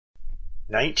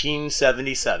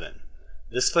1977.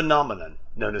 This phenomenon,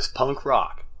 known as punk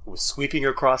rock, was sweeping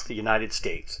across the United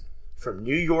States. From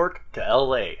New York to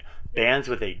LA, bands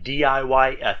with a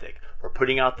DIY ethic were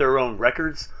putting out their own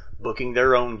records, booking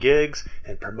their own gigs,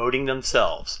 and promoting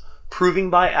themselves, proving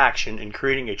by action and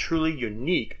creating a truly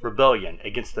unique rebellion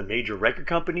against the major record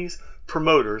companies,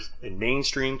 promoters, and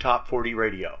mainstream top 40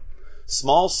 radio.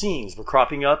 Small scenes were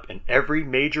cropping up in every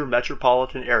major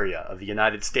metropolitan area of the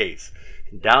United States,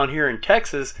 and down here in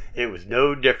Texas, it was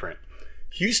no different.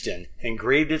 Houston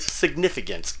engraved its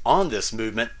significance on this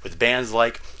movement with bands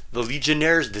like The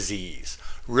Legionnaire's Disease,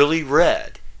 Really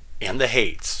Red, and The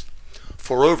Hates.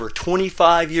 For over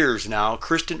 25 years now,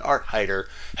 Kristen Arthider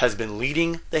has been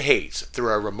leading The Hates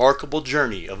through a remarkable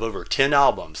journey of over 10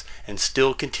 albums and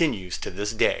still continues to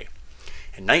this day.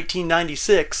 In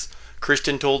 1996,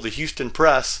 Kristen told the Houston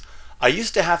Press, "I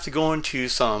used to have to go into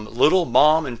some little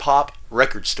mom and pop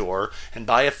record store and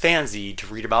buy a fanzine to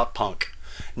read about punk.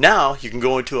 Now you can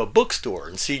go into a bookstore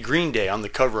and see Green Day on the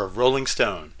cover of Rolling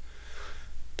Stone.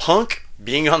 Punk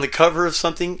being on the cover of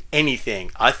something,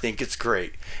 anything, I think it's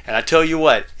great. And I tell you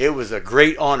what, it was a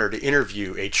great honor to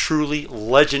interview a truly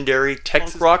legendary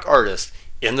Texas rock artist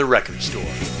in the record store."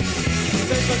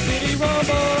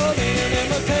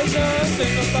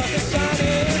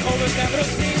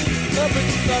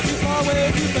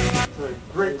 It's a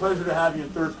great pleasure to have you in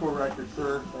Third Score Records,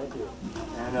 sir. Thank you.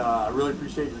 And I really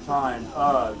appreciate your time.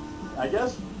 I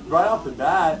guess right off the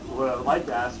bat, what I'd like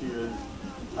to ask you is,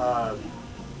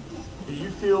 do you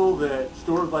feel that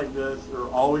stores like this are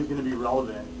always going to be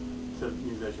relevant to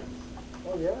musicians?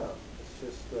 Oh yeah, it's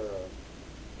just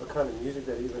the kind of music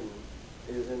that even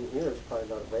is in here is probably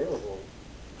not available.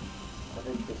 I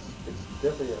think it's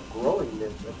definitely a growing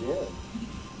niche again.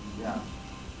 Yeah.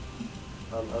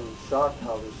 I'm shocked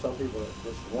how there's some people that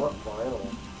just want vinyl.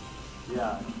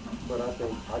 Yeah. But I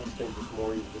just think it's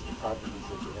more even just the packages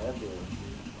that you have here.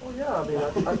 Oh yeah, I mean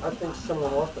I think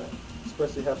someone wants that.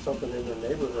 Especially have something in their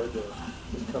neighborhood to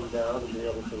just come down and be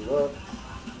able to look,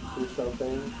 do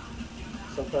something.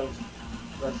 Sometimes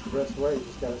that's the best way. You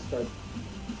just gotta start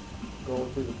going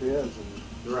through the bins and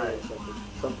right. doing something.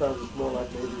 Sometimes it's more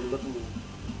like maybe you're looking,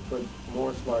 but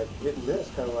more it's like hit and miss,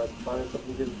 kind of like finding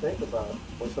something you didn't think about,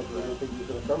 or something you didn't think you were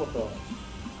going to come across.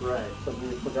 Right. Something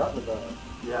you've forgotten about.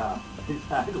 Yeah,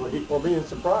 exactly. Or being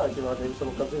surprised, you know, maybe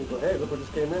someone comes in and goes, "Hey, look what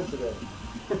just came in today."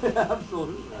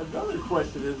 Absolutely. Another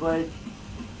question is like,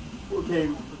 okay,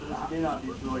 I may not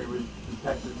be familiar with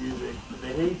Texas music. The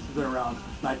Hates have been around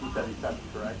since 1977,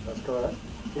 correct? That's correct.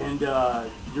 And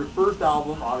your first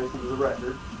album, obviously, was a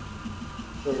record.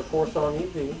 So the 4-song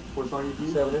EP. 4-song EP?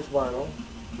 7-inch vinyl.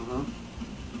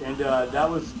 Mm-hmm. And that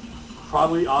was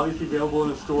probably obviously available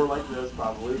in a store like this,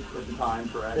 probably, at the time,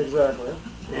 correct? Exactly.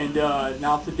 And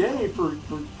now today, for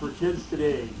kids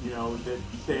today, you know, that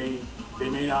say they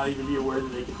may not even be aware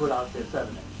that they can put out, say, a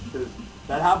 7-inch. Because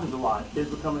that happens a lot. Kids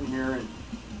will come in here and,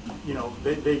 you know,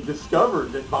 they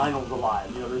discovered that vinyl's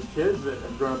alive. You know, there's kids that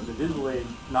have grown up in the digital age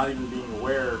not even being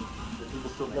aware that people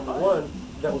still make Number vinyl. one,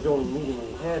 that was the only medium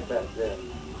we had back then.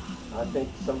 I think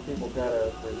some people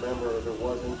gotta remember there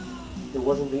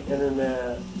wasn't the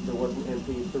internet, there wasn't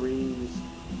MP3s.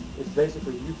 It's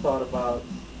basically you thought about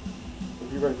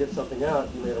if you're going to get something out,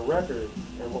 you made a record,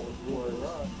 and what was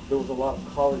there was a lot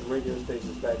of college radio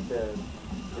stations back then.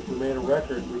 If we made a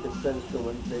record, we could send it to them,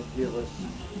 and they'd give us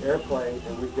airplay,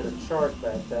 and we'd get a chart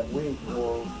back that week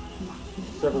or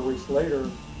several weeks later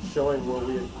showing where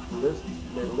we had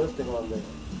made a listing on there.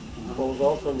 What was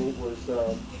also neat was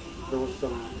there was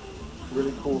some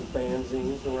really cool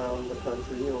fanzines around the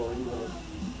country or even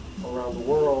around the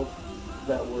world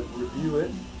that would review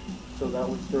it, so that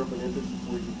would stir up an interest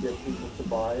where you could get people to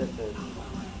buy it. And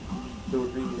there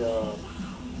would be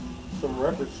some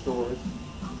record stores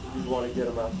you'd want to get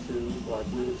them out to, like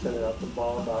we would send it out to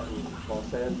Bob out in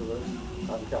Los Angeles,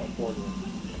 out in California.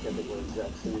 I can't think what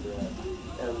exact city they're at.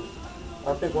 And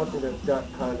I think one thing that got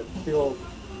kind of killed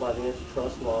by the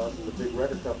antitrust laws and the big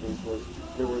record companies was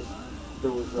there was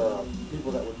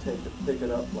people that would pick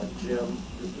it up like Jim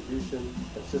Distribution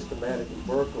and Systematic in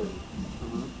Berkeley,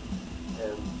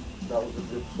 and that was a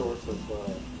good source of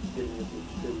getting it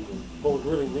distributed. What was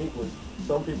really neat was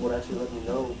some people would actually let me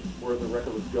know where the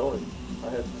record was going. I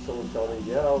had someone tell me,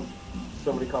 yeah,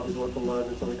 so many copies went to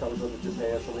London, so many copies went to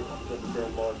Japan, so many copies went to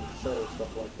Denmark, etc.,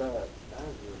 stuff like that. That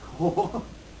is really cool.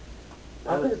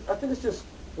 I think it's just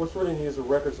what's really neat is the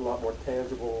record's a lot more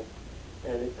tangible,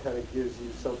 and it kind of gives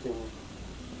you something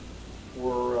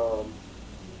where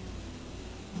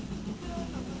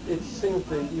it seems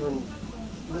to even,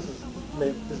 this is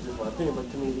just my opinion,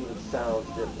 but to me it even sounds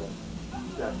different.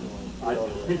 Definitely. You I know,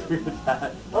 agree with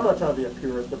that. I'm not trying to be a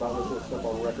purist about listening to stuff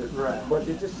on record, Right. but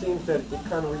it just seems that it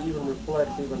kind of even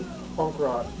reflects even punk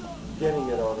rock getting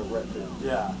it on a record.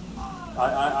 Yeah.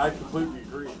 I completely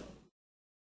agree.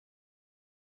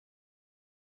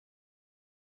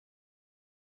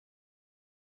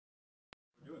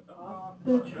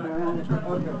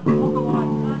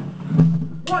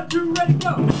 One, two, ready, go!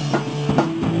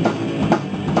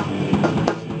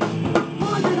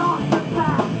 Wandered off the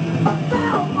path,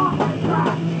 fell off the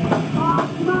track,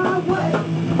 off my way,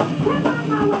 came on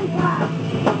my way back,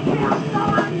 can't so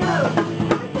I know,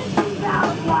 everything's out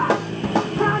of whack,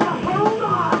 trying to hold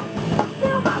on,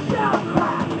 feel myself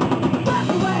crack, that's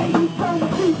the way you turn the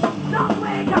seat, not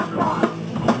way got crossed,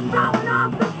 falling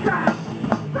off the track,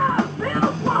 so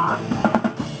feels lost.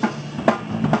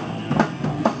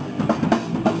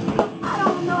 I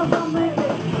don't know if I'm living.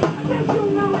 I guess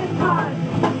you know it's hard.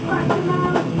 Crashing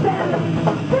out of the center.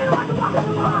 Feel like I'm walking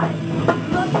the line.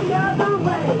 Look the other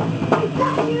way. They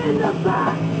tag you in the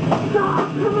back.